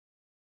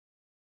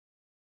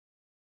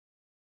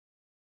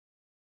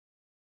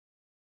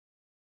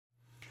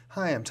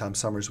Hi, I'm Tom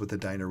Summers with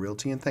the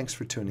Realty, and thanks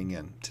for tuning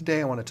in.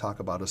 Today I want to talk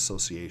about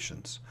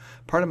associations.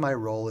 Part of my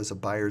role as a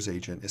buyer's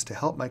agent is to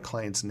help my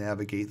clients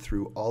navigate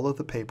through all of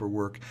the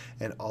paperwork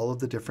and all of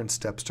the different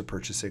steps to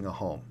purchasing a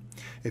home.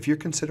 If you're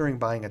considering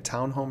buying a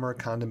townhome or a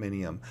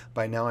condominium,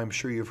 by now I'm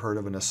sure you've heard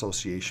of an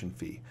association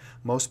fee.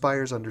 Most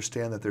buyers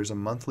understand that there's a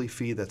monthly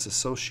fee that's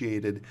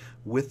associated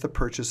with the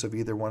purchase of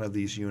either one of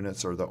these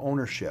units or the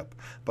ownership,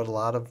 but a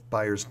lot of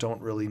buyers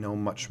don't really know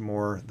much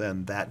more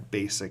than that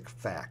basic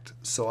fact.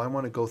 So I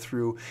want to go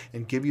through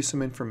and give you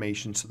some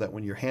information so that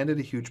when you're handed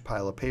a huge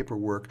pile of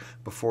paperwork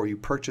before you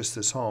purchase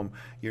this home,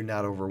 you're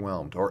not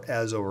overwhelmed, or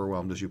as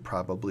overwhelmed as you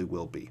probably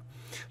will be.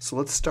 So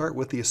let's start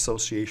with the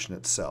association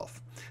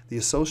itself. The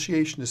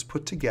association is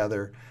put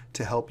together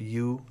to help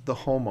you, the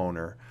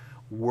homeowner,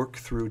 work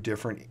through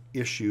different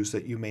issues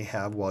that you may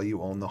have while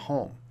you own the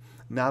home.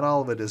 Not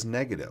all of it is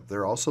negative.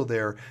 They're also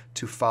there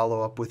to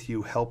follow up with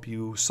you, help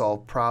you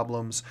solve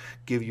problems,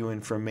 give you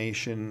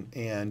information,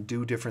 and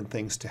do different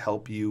things to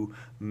help you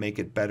make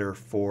it better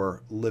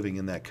for living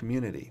in that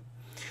community.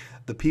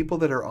 The people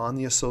that are on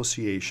the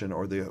association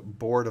or the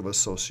board of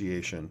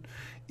association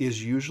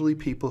is usually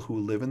people who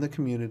live in the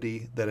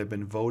community that have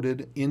been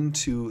voted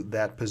into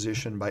that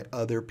position by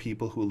other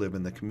people who live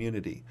in the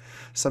community.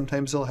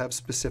 Sometimes they'll have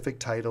specific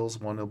titles.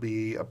 One will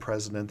be a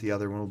president, the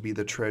other one will be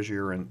the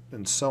treasurer,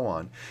 and so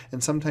on.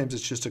 And sometimes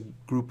it's just a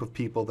group of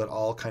people that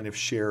all kind of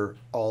share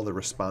all the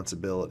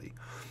responsibility.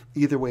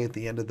 Either way, at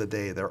the end of the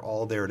day, they're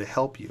all there to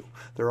help you.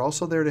 They're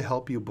also there to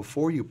help you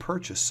before you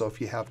purchase. So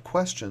if you have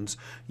questions,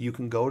 you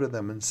can go to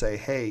them and say,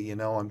 hey,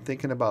 I'm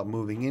thinking about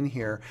moving in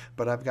here,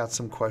 but I've got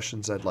some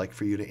questions I'd like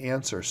for you to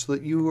answer so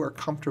that you are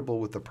comfortable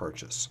with the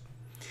purchase.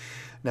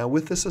 Now,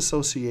 with this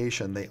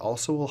association, they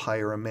also will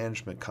hire a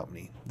management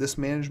company. This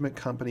management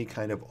company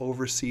kind of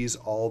oversees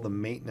all the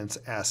maintenance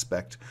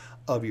aspect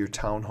of your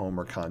townhome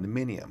or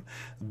condominium.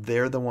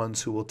 They're the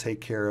ones who will take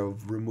care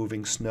of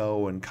removing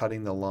snow and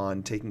cutting the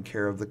lawn, taking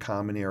care of the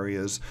common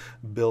areas,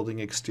 building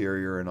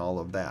exterior, and all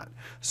of that.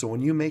 So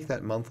when you make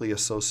that monthly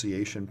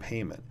association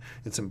payment,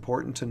 it's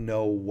important to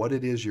know what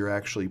it is you're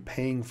actually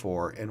paying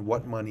for and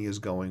what money is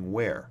going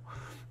where.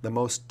 The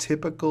most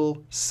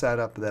typical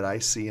setup that I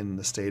see in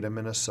the state of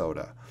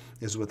Minnesota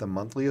is with a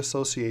monthly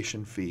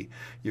association fee.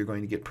 You're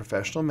going to get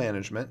professional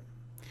management,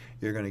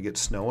 you're going to get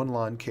snow and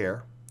lawn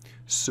care,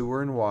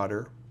 sewer and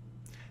water,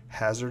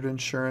 hazard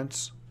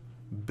insurance,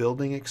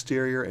 building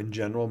exterior, and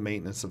general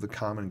maintenance of the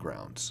common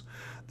grounds.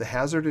 The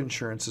hazard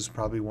insurance is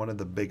probably one of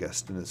the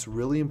biggest, and it's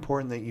really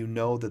important that you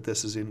know that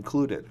this is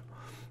included.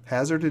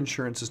 Hazard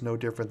insurance is no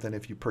different than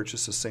if you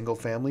purchase a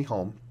single-family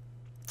home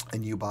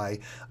and you buy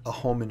a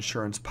home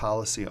insurance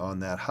policy on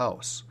that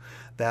house.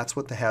 That's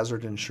what the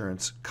hazard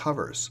insurance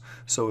covers.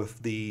 So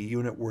if the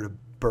unit were to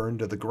burn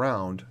to the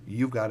ground,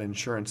 you've got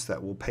insurance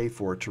that will pay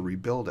for it to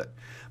rebuild it.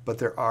 But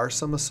there are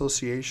some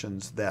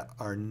associations that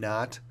are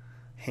not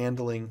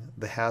handling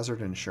the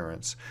hazard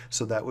insurance,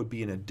 so that would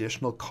be an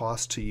additional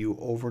cost to you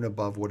over and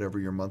above whatever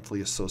your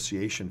monthly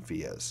association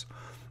fee is.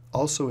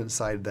 Also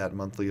inside that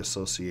monthly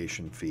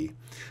association fee,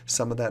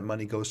 some of that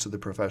money goes to the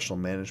professional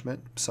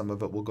management, some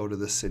of it will go to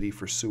the city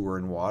for sewer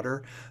and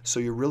water. So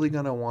you're really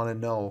going to want to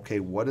know, okay,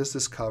 what does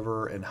this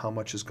cover and how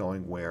much is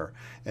going where?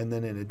 And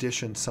then in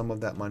addition, some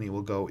of that money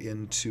will go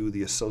into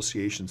the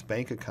association's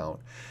bank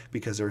account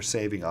because they're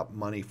saving up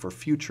money for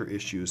future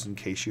issues in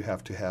case you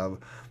have to have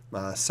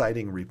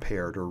siding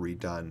repaired or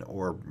redone,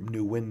 or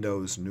new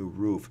windows, new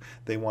roof.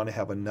 They want to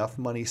have enough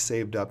money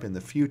saved up in the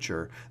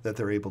future that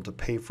they're able to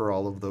pay for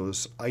all of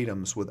those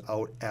items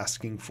without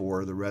asking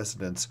for the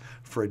residents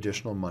for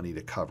additional money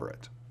to cover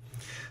it.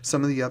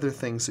 Some of the other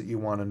things that you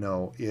want to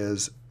know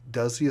is,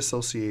 does the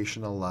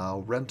association allow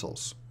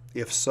rentals?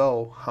 If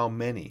so, how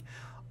many?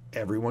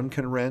 Everyone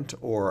can rent,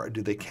 or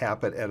do they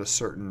cap it at a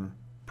certain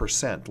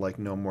percent, like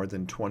no more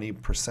than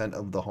 20%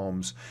 of the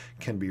homes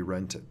can be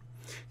rented?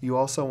 You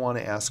also want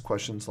to ask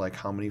questions like,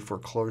 how many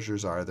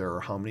foreclosures are there,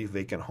 or how many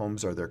vacant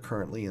homes are there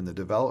currently in the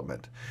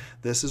development?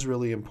 This is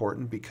really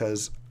important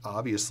because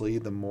obviously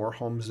the more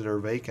homes that are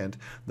vacant,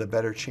 the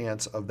better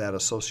chance of that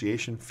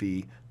association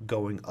fee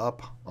going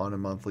up on a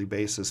monthly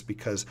basis,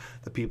 because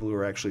the people who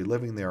are actually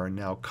living there are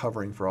now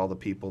covering for all the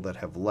people that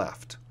have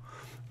left.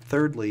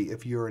 Thirdly,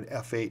 if you're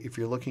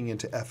looking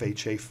into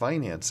FHA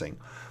financing,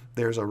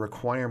 there's a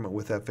requirement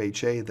with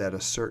FHA that a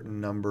certain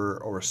number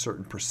or a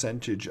certain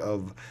percentage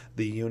of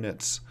the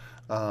units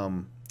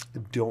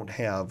don't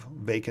have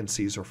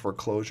vacancies or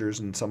foreclosures,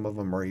 and some of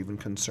them are even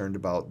concerned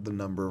about the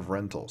number of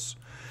rentals.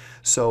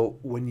 So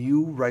when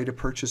you write a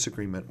purchase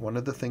agreement, one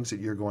of the things that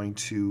you're going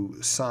to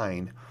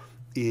sign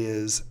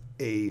is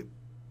a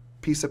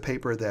piece of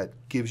paper that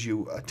gives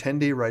you a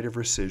 10-day right of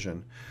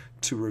rescission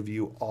to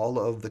review all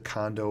of the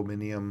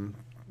condominium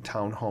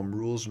townhome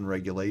rules and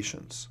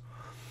regulations.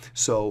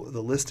 So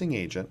the listing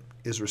agent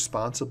is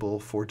responsible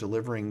for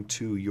delivering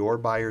to your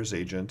buyer's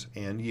agent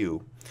and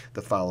you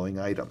the following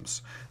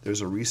items.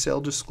 There's a resale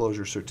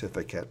disclosure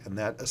certificate, and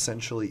that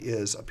essentially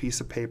is a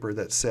piece of paper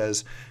that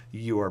says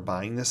you are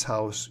buying this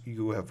house,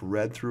 you have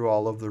read through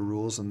all of the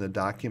rules and the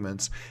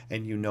documents,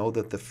 and you know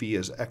that the fee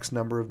is X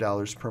number of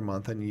dollars per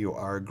month and you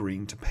are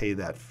agreeing to pay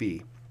that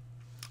fee.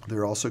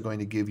 They're also going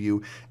to give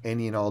you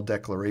any and all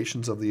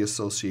declarations of the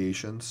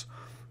associations,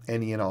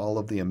 any and all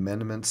of the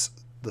amendments,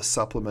 the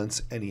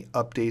supplements, any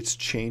updates,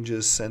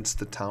 changes since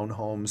the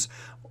townhomes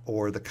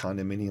or the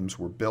condominiums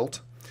were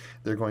built.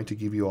 They're going to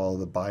give you all of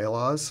the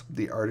bylaws,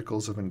 the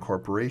articles of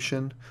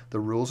incorporation,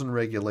 the rules and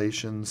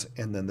regulations,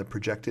 and then the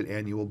projected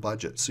annual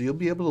budget. So you'll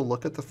be able to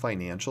look at the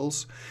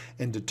financials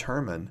and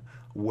determine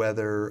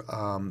whether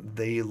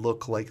they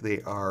look like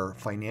they are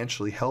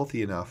financially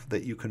healthy enough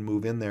that you can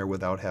move in there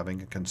without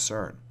having a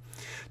concern.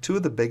 Two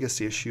of the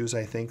biggest issues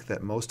I think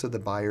that most of the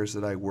buyers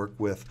that I work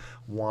with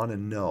want to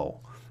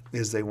know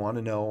is they want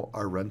to know,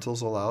 are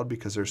rentals allowed?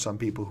 Because there's some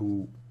people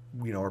who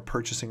are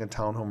purchasing a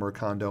townhome or a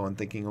condo and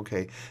thinking,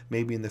 okay,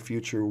 maybe in the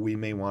future we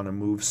may want to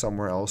move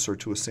somewhere else or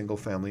to a single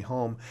family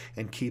home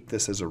and keep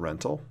this as a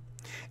rental.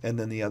 And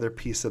then the other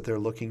piece that they're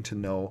looking to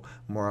know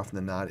more often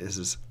than not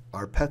is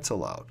are pets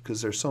allowed?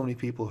 Because there's so many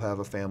people who have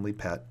a family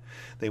pet.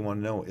 They want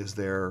to know, is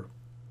there,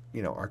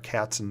 are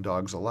cats and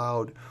dogs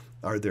allowed?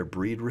 Are there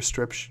breed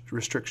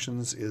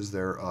restrictions? Is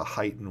there a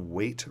height and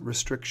weight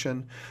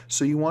restriction?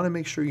 So you want to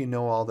make sure you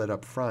know all that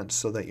up front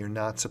so that you're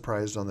not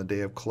surprised on the day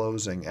of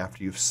closing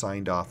after you've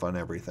signed off on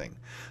everything.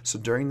 So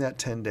during that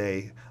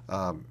 10-day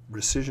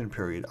rescission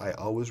period, I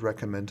always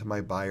recommend to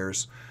my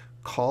buyers,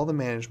 call the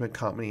management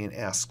company and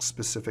ask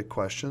specific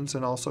questions,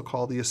 and also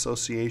call the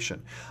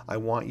association. I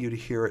want you to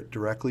hear it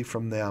directly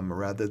from them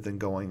rather than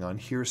going on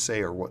hearsay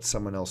or what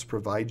someone else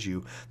provides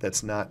you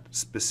that's not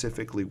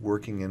specifically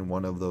working in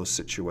one of those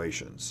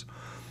situations.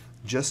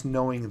 Just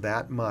knowing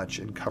that much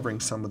and covering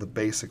some of the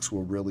basics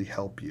will really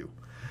help you.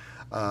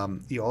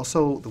 The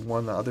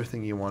other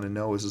thing you want to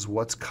know is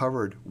what's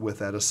covered with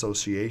that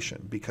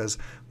association, because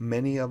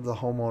many of the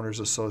homeowners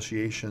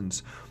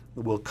associations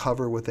will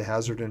cover with the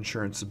hazard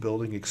insurance, the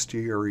building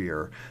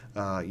exterior,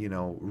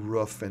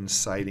 roof and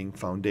siding,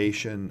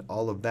 foundation,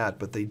 all of that,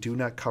 but they do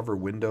not cover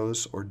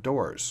windows or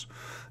doors.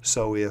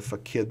 So if a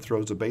kid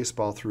throws a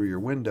baseball through your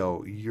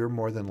window, you're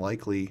more than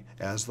likely,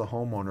 as the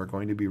homeowner,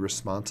 going to be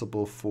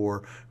responsible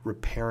for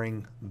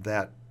repairing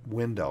that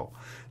window,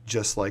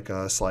 just like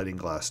a sliding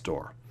glass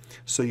door.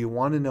 So you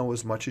want to know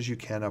as much as you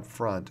can up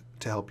front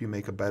to help you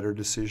make a better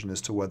decision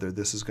as to whether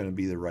this is going to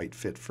be the right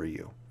fit for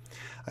you.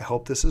 I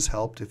hope this has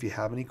helped. If you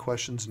have any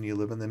questions and you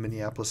live in the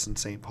Minneapolis and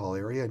St. Paul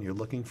area and you're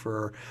looking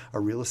for a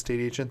real estate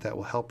agent that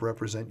will help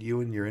represent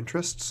you and your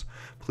interests,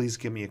 please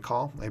give me a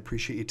call. I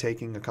appreciate you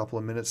taking a couple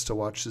of minutes to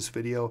watch this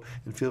video,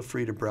 and feel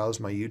free to browse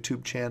my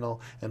YouTube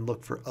channel and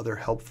look for other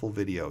helpful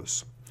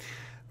videos.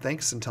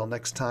 Thanks. Until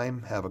next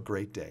time, have a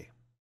great day.